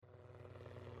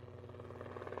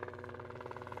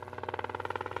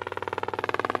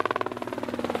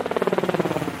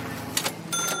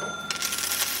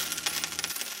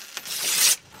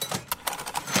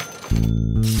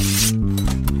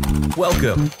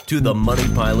Welcome to the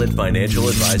Money Pilot Financial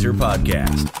Advisor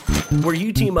Podcast, where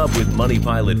you team up with Money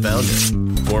Pilot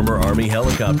founder, former Army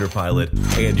helicopter pilot,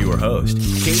 and your host,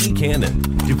 Katie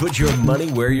Cannon, to put your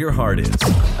money where your heart is.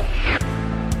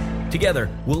 Together,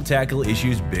 we'll tackle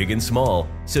issues big and small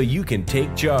so you can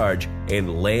take charge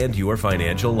and land your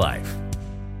financial life.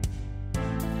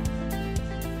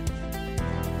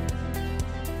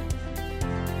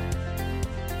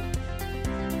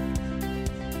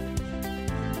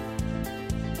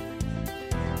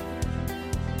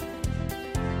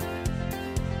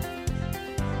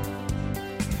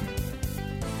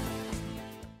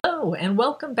 Hello, and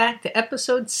welcome back to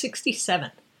episode 67.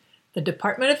 The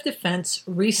Department of Defense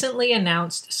recently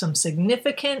announced some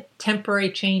significant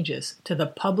temporary changes to the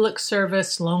Public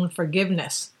Service Loan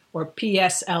Forgiveness, or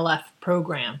PSLF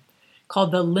program,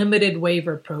 called the Limited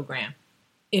Waiver Program.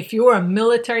 If you're a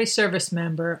military service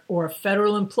member or a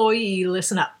federal employee,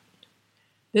 listen up.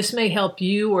 This may help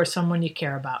you or someone you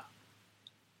care about.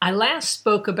 I last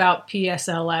spoke about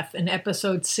PSLF in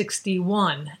episode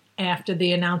 61 after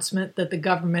the announcement that the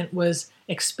government was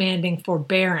expanding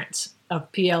forbearance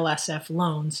of PLSF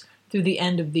loans through the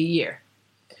end of the year.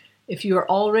 If you are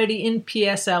already in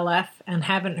PSLF and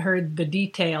haven't heard the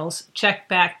details, check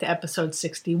back to episode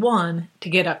 61 to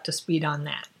get up to speed on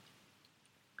that.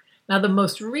 Now, the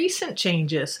most recent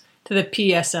changes to the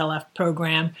PSLF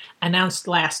program announced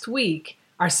last week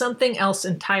are something else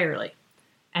entirely,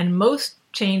 and most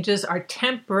changes are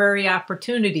temporary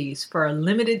opportunities for a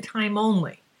limited time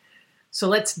only. So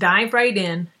let's dive right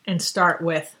in and start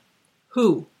with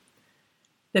who.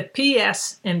 The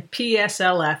PS in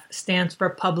PSLF stands for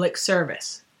public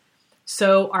service.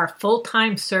 So our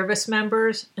full-time service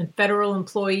members and federal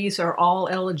employees are all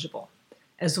eligible,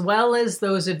 as well as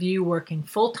those of you working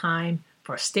full-time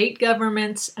for state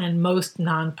governments and most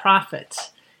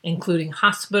nonprofits, including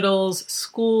hospitals,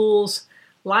 schools,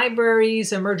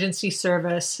 libraries, emergency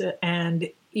service, and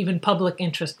even public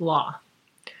interest law.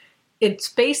 It's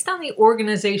based on the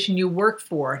organization you work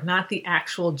for, not the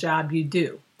actual job you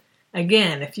do.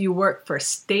 Again, if you work for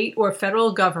state or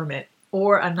federal government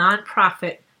or a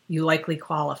nonprofit, you likely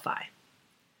qualify.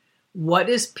 What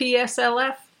is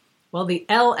PSLF? Well, the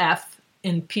LF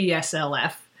in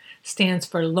PSLF stands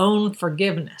for loan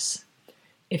forgiveness.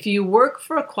 If you work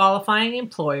for a qualifying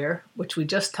employer, which we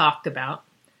just talked about,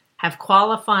 have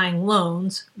qualifying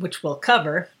loans, which we'll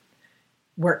cover,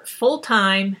 work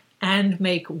full-time, and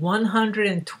make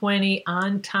 120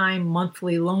 on-time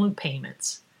monthly loan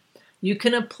payments, you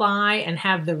can apply and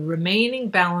have the remaining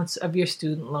balance of your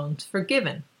student loans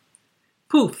forgiven.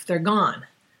 Poof, they're gone.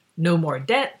 No more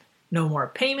debt, no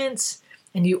more payments,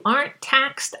 and you aren't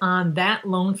taxed on that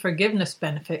loan forgiveness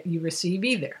benefit you receive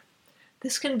either.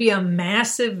 This can be a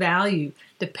massive value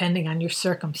depending on your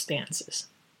circumstances.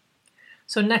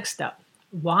 So next up,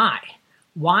 why?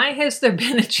 Why has there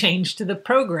been a change to the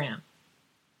program?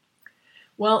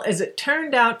 Well, as it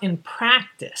turned out in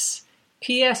practice,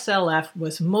 PSLF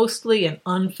was mostly an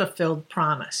unfulfilled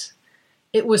promise.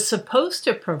 It was supposed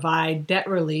to provide debt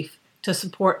relief to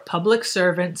support public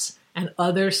servants and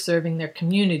others serving their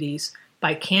communities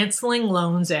by canceling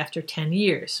loans after 10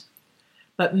 years.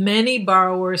 But many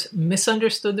borrowers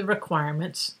misunderstood the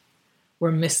requirements,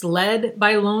 were misled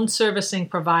by loan servicing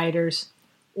providers,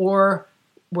 or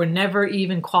were never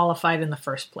even qualified in the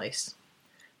first place.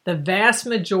 The vast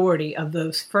majority of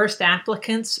those first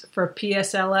applicants for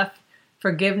PSLF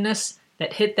forgiveness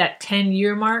that hit that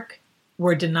 10-year mark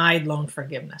were denied loan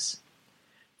forgiveness.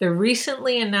 The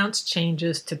recently announced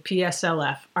changes to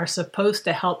PSLF are supposed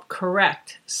to help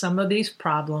correct some of these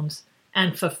problems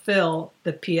and fulfill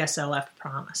the PSLF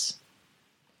promise.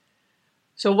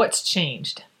 So what's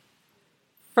changed?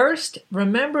 First,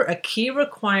 remember a key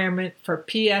requirement for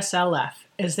PSLF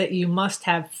is that you must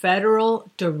have federal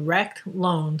direct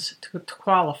loans to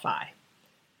qualify.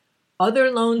 Other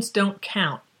loans don't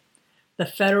count. The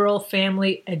Federal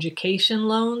Family Education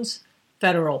Loans,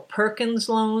 Federal Perkins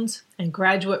Loans, and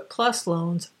Graduate Plus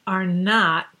loans are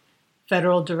not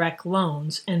federal direct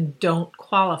loans and don't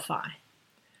qualify.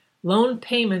 Loan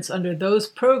payments under those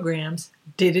programs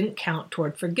didn't count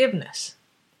toward forgiveness.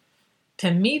 To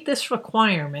meet this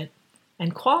requirement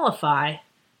and qualify,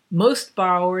 most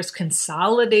borrowers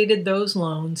consolidated those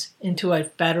loans into a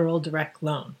federal direct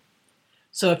loan.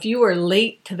 So if you were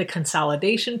late to the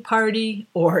consolidation party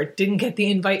or didn't get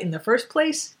the invite in the first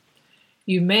place,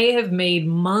 you may have made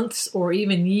months or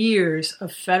even years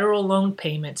of federal loan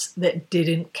payments that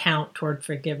didn't count toward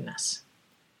forgiveness.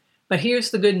 But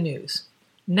here's the good news.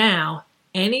 Now,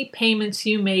 any payments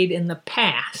you made in the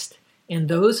past in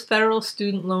those federal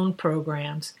student loan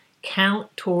programs count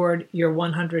toward your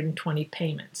 120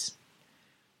 payments.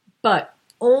 but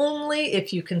only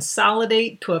if you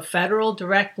consolidate to a federal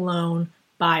direct loan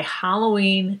by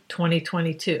Halloween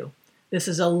 2022. This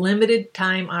is a limited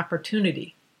time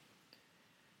opportunity.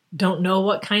 Don't know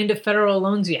what kind of federal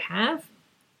loans you have?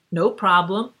 No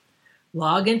problem.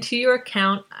 Log into your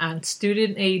account on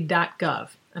studentaid.gov,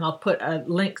 and I'll put a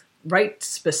link right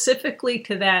specifically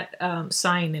to that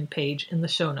sign-in page in the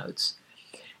show notes.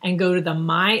 And go to the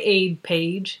My Aid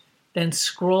page, then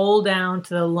scroll down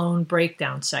to the loan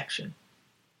breakdown section.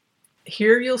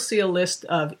 Here you'll see a list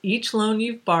of each loan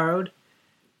you've borrowed,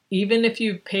 even if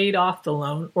you've paid off the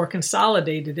loan or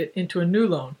consolidated it into a new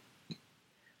loan.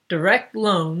 Direct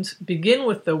loans begin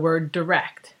with the word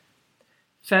direct.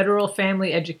 Federal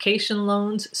Family Education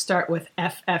loans start with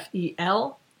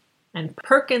FFEL, and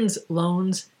Perkins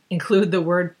loans include the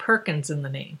word Perkins in the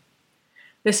name.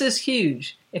 This is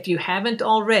huge. If you haven't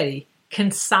already,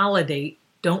 consolidate,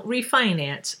 don't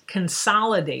refinance,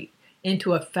 consolidate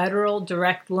into a federal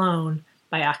direct loan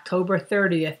by October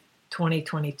 30th,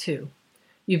 2022.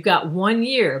 You've got 1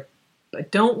 year,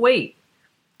 but don't wait.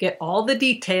 Get all the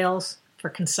details for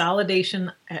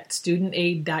consolidation at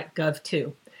studentaid.gov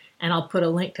too. And I'll put a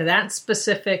link to that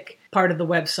specific part of the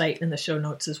website in the show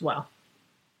notes as well.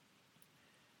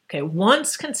 Okay,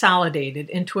 once consolidated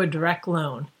into a direct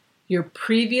loan, your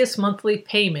previous monthly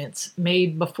payments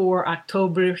made before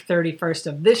October 31st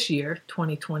of this year,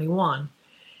 2021,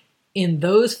 in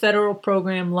those federal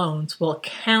program loans will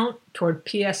count toward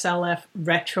PSLF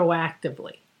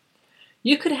retroactively.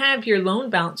 You could have your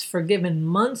loan balance forgiven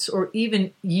months or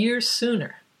even years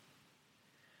sooner.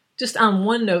 Just on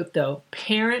one note though,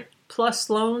 Parent Plus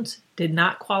loans did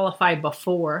not qualify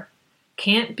before,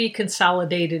 can't be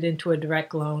consolidated into a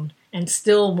direct loan, and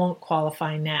still won't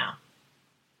qualify now.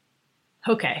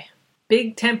 Okay,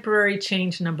 big temporary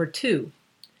change number 2.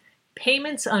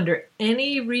 Payments under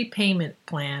any repayment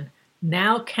plan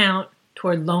now count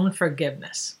toward loan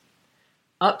forgiveness.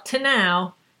 Up to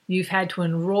now, you've had to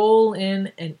enroll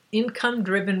in an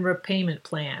income-driven repayment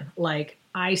plan like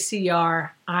ICR,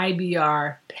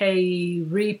 IBR, Payee,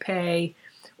 Repay,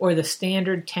 or the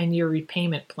standard 10-year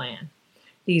repayment plan.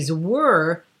 These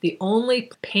were the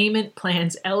only payment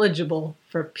plans eligible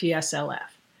for PSLF.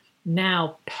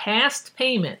 Now, past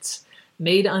payments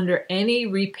made under any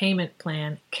repayment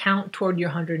plan count toward your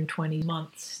 120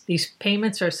 months. These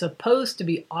payments are supposed to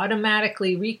be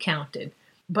automatically recounted,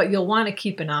 but you'll want to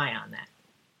keep an eye on that.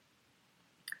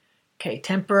 Okay,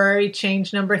 temporary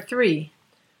change number 3.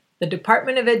 The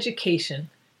Department of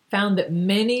Education found that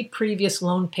many previous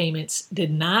loan payments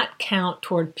did not count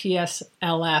toward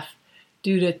PSLF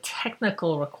due to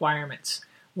technical requirements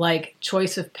like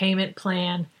choice of payment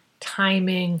plan,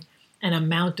 timing, and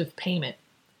amount of payment.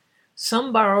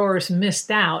 Some borrowers missed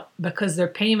out because their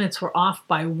payments were off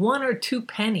by 1 or 2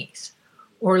 pennies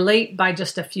or late by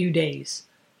just a few days.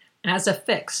 As a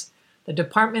fix, the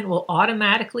department will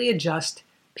automatically adjust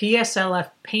PSLF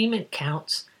payment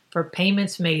counts for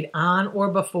payments made on or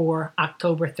before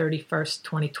October 31st,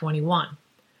 2021,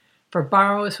 for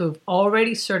borrowers who have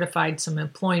already certified some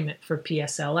employment for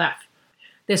PSLF.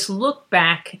 This look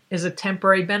back is a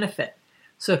temporary benefit,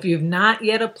 so if you've not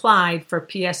yet applied for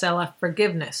PSLF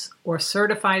forgiveness or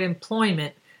certified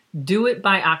employment, do it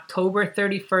by October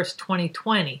 31st,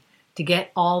 2020 to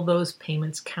get all those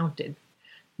payments counted.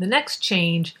 The next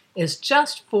change is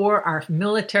just for our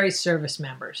military service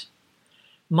members.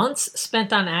 Months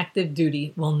spent on active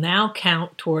duty will now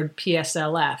count toward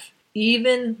PSLF,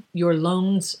 even your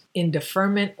loans in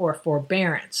deferment or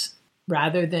forbearance,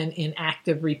 rather than in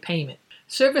active repayment.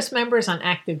 Service members on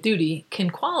active duty can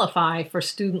qualify for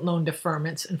student loan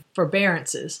deferments and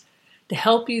forbearances to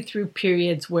help you through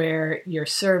periods where your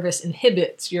service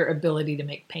inhibits your ability to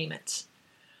make payments.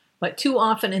 But too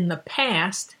often in the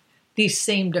past, these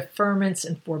same deferments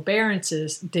and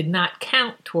forbearances did not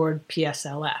count toward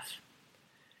PSLF.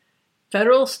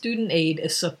 Federal student aid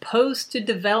is supposed to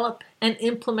develop and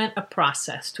implement a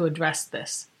process to address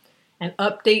this and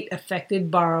update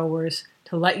affected borrowers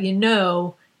to let you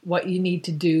know what you need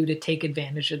to do to take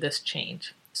advantage of this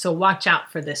change. So watch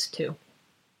out for this too.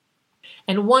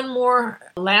 And one more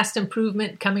last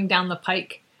improvement coming down the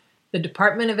pike. The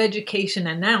Department of Education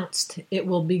announced it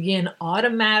will begin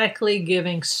automatically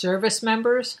giving service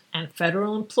members and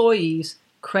federal employees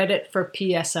credit for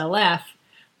PSLF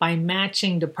by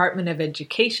matching Department of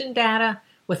Education data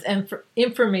with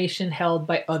information held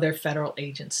by other federal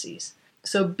agencies.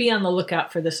 So be on the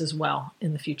lookout for this as well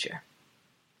in the future.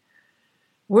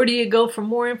 Where do you go for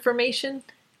more information?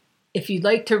 If you'd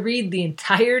like to read the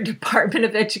entire Department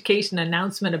of Education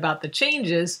announcement about the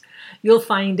changes, you'll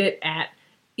find it at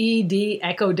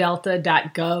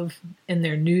edechodelta.gov in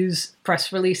their news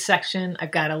press release section.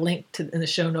 I've got a link in the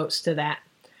show notes to that.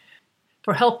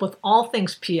 For help with all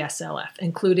things PSLF,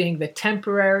 including the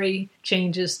temporary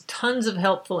changes, tons of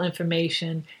helpful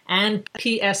information, and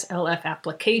PSLF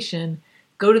application,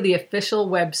 go to the official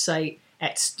website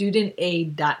at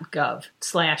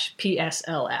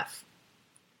studentaid.gov/PSLF.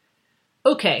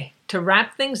 Okay, to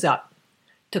wrap things up,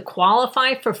 to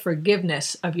qualify for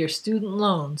forgiveness of your student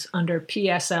loans under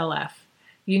PSLF,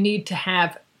 you need to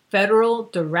have federal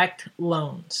direct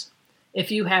loans.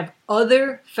 If you have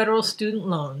other federal student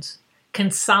loans,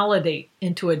 consolidate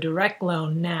into a direct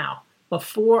loan now,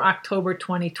 before October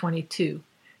 2022,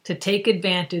 to take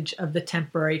advantage of the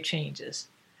temporary changes.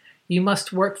 You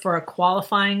must work for a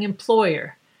qualifying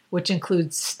employer, which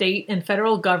includes state and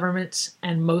federal governments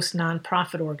and most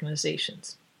nonprofit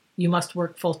organizations. You must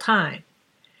work full-time,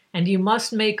 and you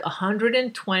must make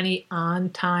 120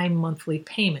 on-time monthly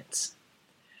payments.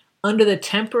 Under the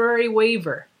temporary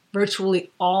waiver,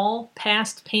 virtually all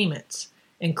past payments,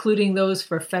 including those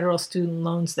for federal student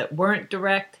loans that weren't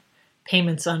direct,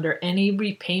 payments under any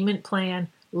repayment plan,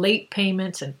 late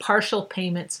payments, and partial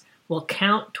payments will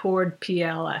count toward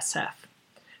PLSF.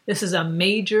 This is a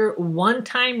major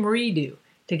one-time redo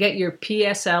to get your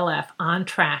PSLF on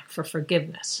track for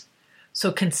forgiveness.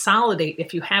 So consolidate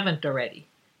if you haven't already.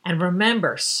 And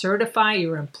remember, certify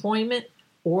your employment,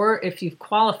 or if you've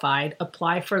qualified,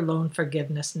 apply for loan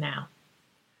forgiveness now.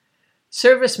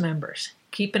 Service members,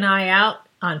 keep an eye out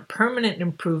on permanent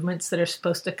improvements that are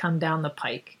supposed to come down the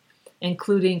pike,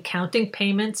 including counting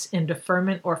payments in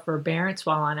deferment or forbearance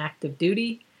while on active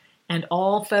duty, and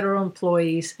all federal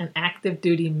employees and active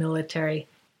duty military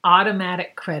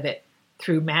automatic credit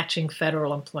through matching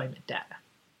federal employment data.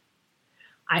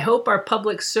 I hope our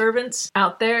public servants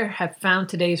out there have found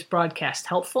today's broadcast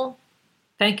helpful.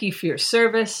 Thank you for your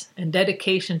service and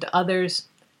dedication to others,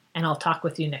 and I'll talk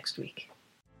with you next week.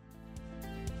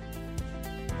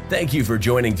 Thank you for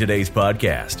joining today's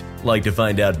podcast. Like to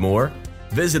find out more?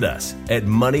 Visit us at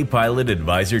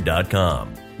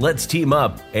moneypilotadvisor.com. Let's team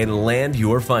up and land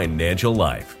your financial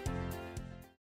life.